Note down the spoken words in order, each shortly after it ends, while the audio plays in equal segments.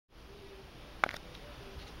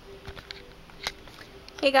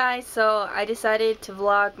Hey guys, so I decided to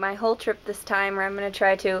vlog my whole trip this time, or I'm going to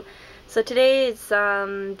try to. So today is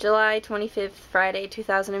July 25th, Friday,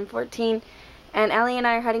 2014, and Allie and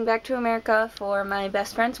I are heading back to America for my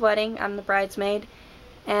best friend's wedding. I'm the bridesmaid,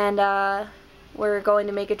 and we're going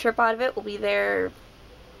to make a trip out of it. We'll be there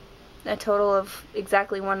a total of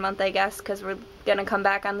exactly 1 month, I guess, because we're going to come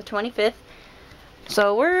back on the 25th.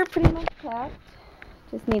 So we're pretty much packed.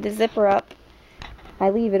 Just need to zip her up.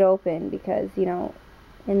 I leave it open because, you know,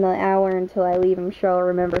 in the hour until I leave, I'm sure I'll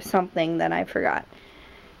remember something that I forgot.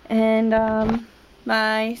 And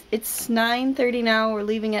it's 9:30 now. We're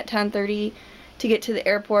leaving at 10:30 to get to the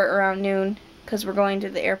airport around noon because we're going to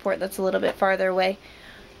the airport that's a little bit farther away.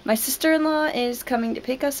 My sister-in-law is coming to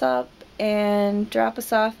pick us up and drop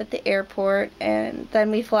us off at the airport, and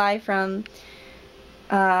then we fly from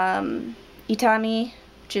Itami,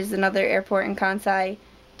 which is another airport in Kansai,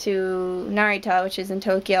 to Narita, which is in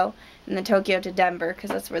Tokyo, and then Tokyo to Denver, because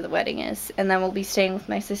that's where the wedding is. And then we'll be staying with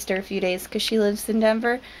my sister a few days, because she lives in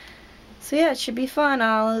Denver. So yeah, it should be fun.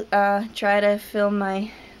 I'll try to film my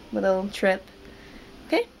little trip.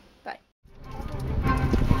 Okay? Bye. Open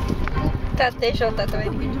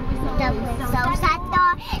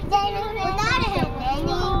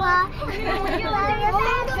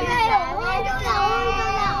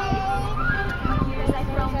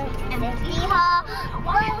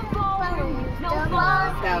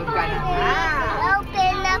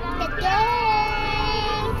up the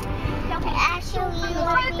gate. Actually,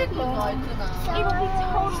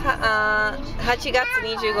 8月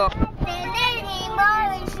25.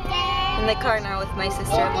 In the car now with my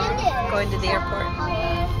sister-in-law, going to the airport.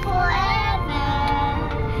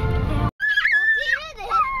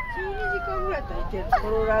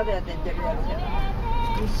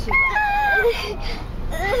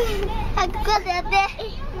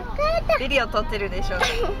 Video 撮ってるでしょ。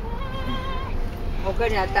他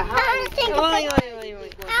にあった。I wanna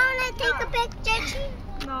take a picture.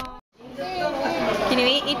 Can you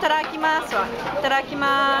eat? いただきますわ。いただき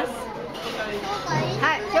ます。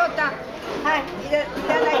はい、翔太。はい、い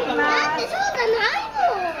ただきます。だってそう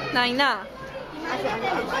じゃないの。ないな。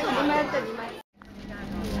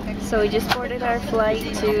So we just boarded our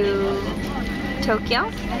flight to Tokyo.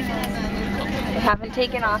 We haven't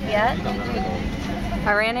taken off yet.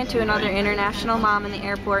 I ran into another international mom in the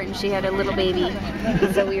airport, and she had a little baby,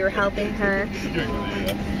 so we were helping her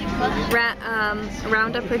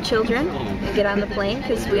round up her children and get on the plane,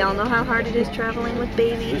 because we all know how hard it is traveling with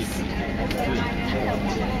babies.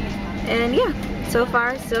 And yeah, so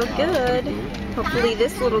far so good. Hopefully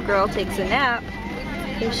this little girl takes a nap,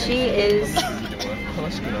 because she is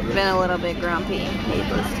been a little bit grumpy,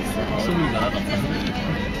 needless to say.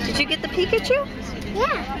 Did you get the Pikachu?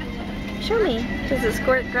 Yeah. Show me. Does it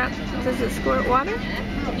squirt water?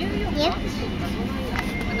 Yep.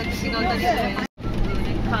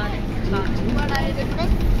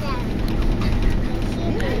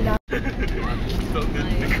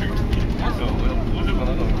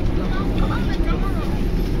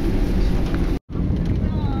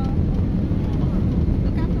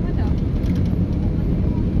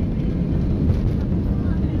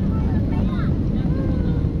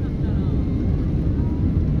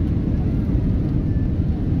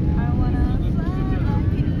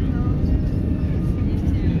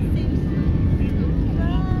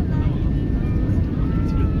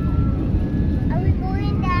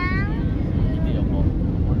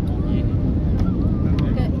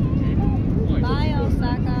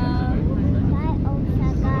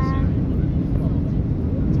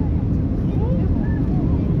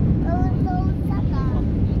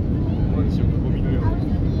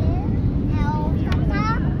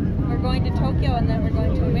 And then we're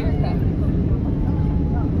going to America.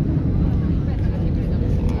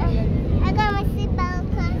 I got my seatbelt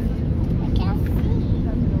because I can't see.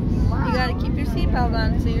 You gotta keep your seatbelt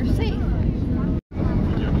on so you're safe.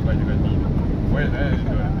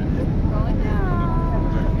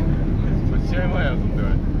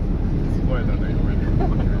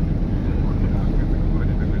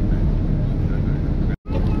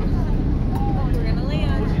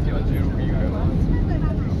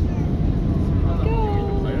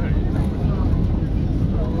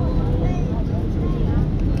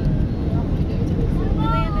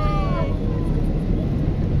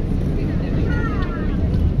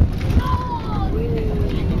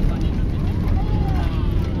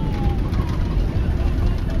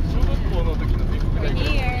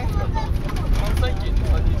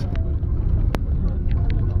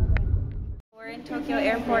 Going Tokyo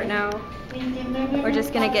airport now. We're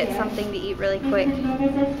just gonna get something to eat really quick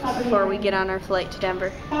before we get on our flight to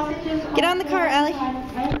Denver. Get on the car, Ellie.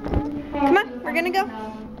 Come on, we're gonna go.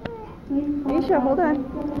 Aisha, hold on.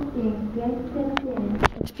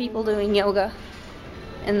 There's people doing yoga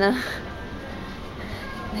in the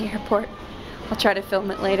airport. I'll try to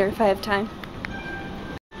film it later if I have time.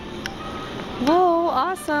 Whoa,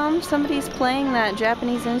 awesome. Somebody's playing that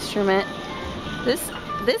Japanese instrument. This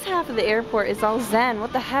half of the airport is all zen.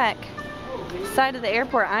 What the heck? The side of the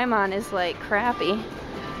airport I'm on is like crappy.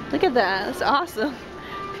 Look at that. That's awesome.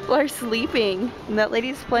 People are sleeping. And that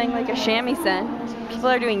lady's playing like a shamisen. People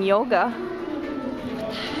are doing yoga.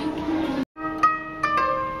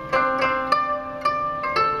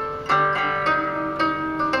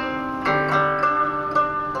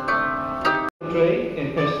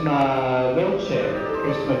 In Customer Roche,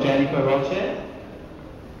 Customer Jennifer Roche,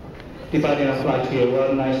 departing on flight here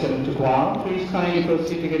 197 to Guam. Please kindly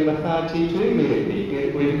proceed to gate number 32 immediately.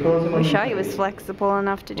 Wish I was flexible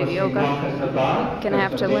enough to do yoga. Gonna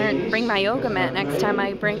have to bring my yoga mat next time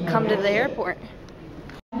I come to the airport.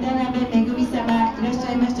 めぐみ様いらっし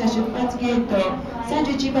ゃいました。出発ゲート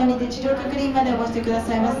31番にて治療確認までお越しくだ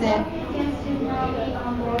さいませ。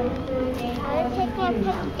 I'll take a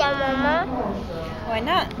picture, Mama. Why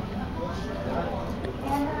not?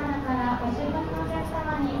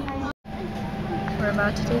 We're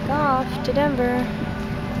about to take off to Denver.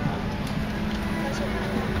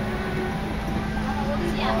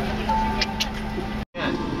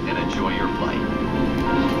 And enjoy your flight.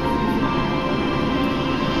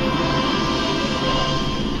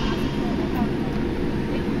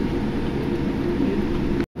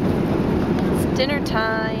 It's dinner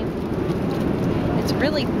time. It's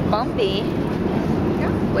really bumpy.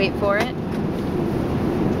 Wait for it.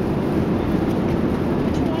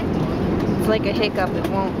 It's like a hiccup. It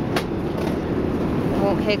won't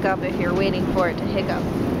hiccup if you're waiting for it to hiccup.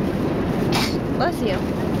 Bless you.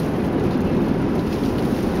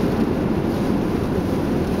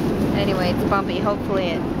 Anyway, it's bumpy. Hopefully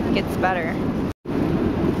it gets better.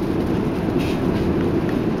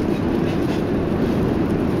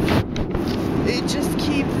 They just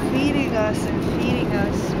keep feeding us and feeding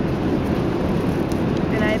us.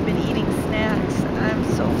 And I've been eating snacks. I'm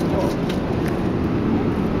so full.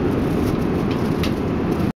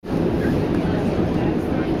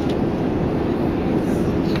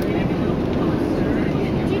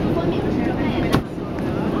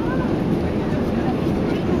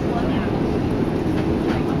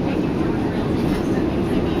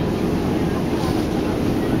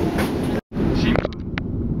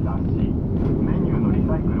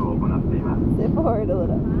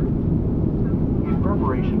 In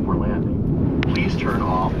preparation for landing, please turn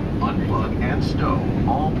off, unplug, and stow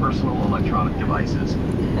all personal electronic devices.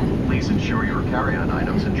 Please ensure your carry-on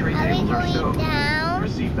items and tray Are we tables are going stowed. down? Your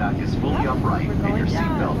seat back is fully upright and your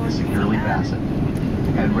seatbelt is securely fastened.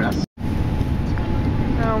 Headrests.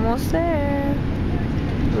 Almost there.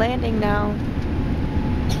 Landing now.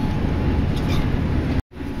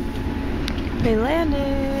 We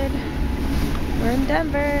landed. We're in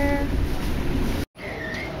Denver.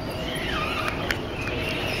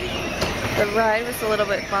 The ride was a little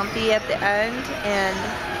bit bumpy at the end, and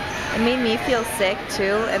it made me feel sick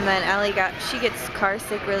too. And then Ellie she gets car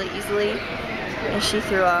sick really easily, and she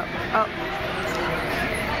threw up. Oh,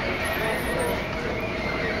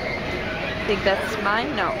 I think that's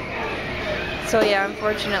mine. No. So yeah,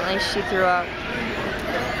 unfortunately, she threw up.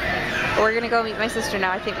 But we're gonna go meet my sister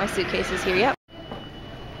now. I think my suitcase is here. Yep.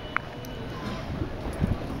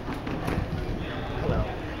 Hello.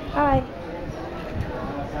 Hi.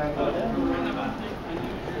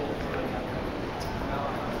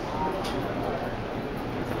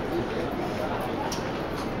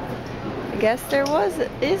 I guess there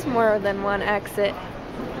is more than one exit.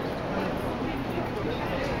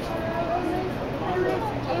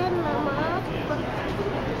 And Mama.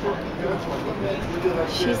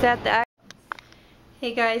 She's at the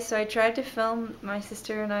Hey guys, so I tried to film my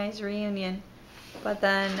sister and I's reunion, but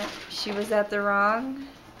then she was at the wrong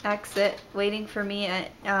exit waiting for me at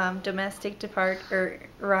domestic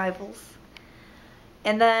arrivals.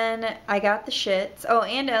 And then I got the shits. Oh,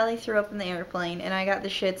 and Ellie threw up in the airplane, and I got the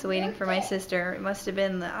shits waiting for my sister. It must have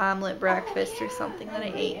been the omelet breakfast or something that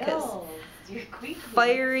I ate, because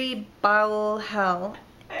fiery bowel hell.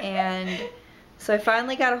 And so I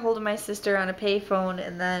finally got a hold of my sister on a payphone,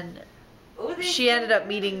 and then she ended up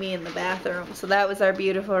meeting me in the bathroom. So that was our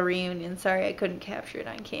beautiful reunion. Sorry I couldn't capture it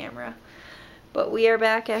on camera. But we are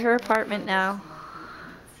back at her apartment now.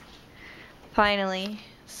 Finally.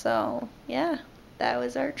 So, yeah. That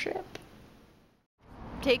was our trip.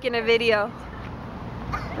 Taking a video.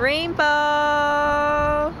 Rainbow!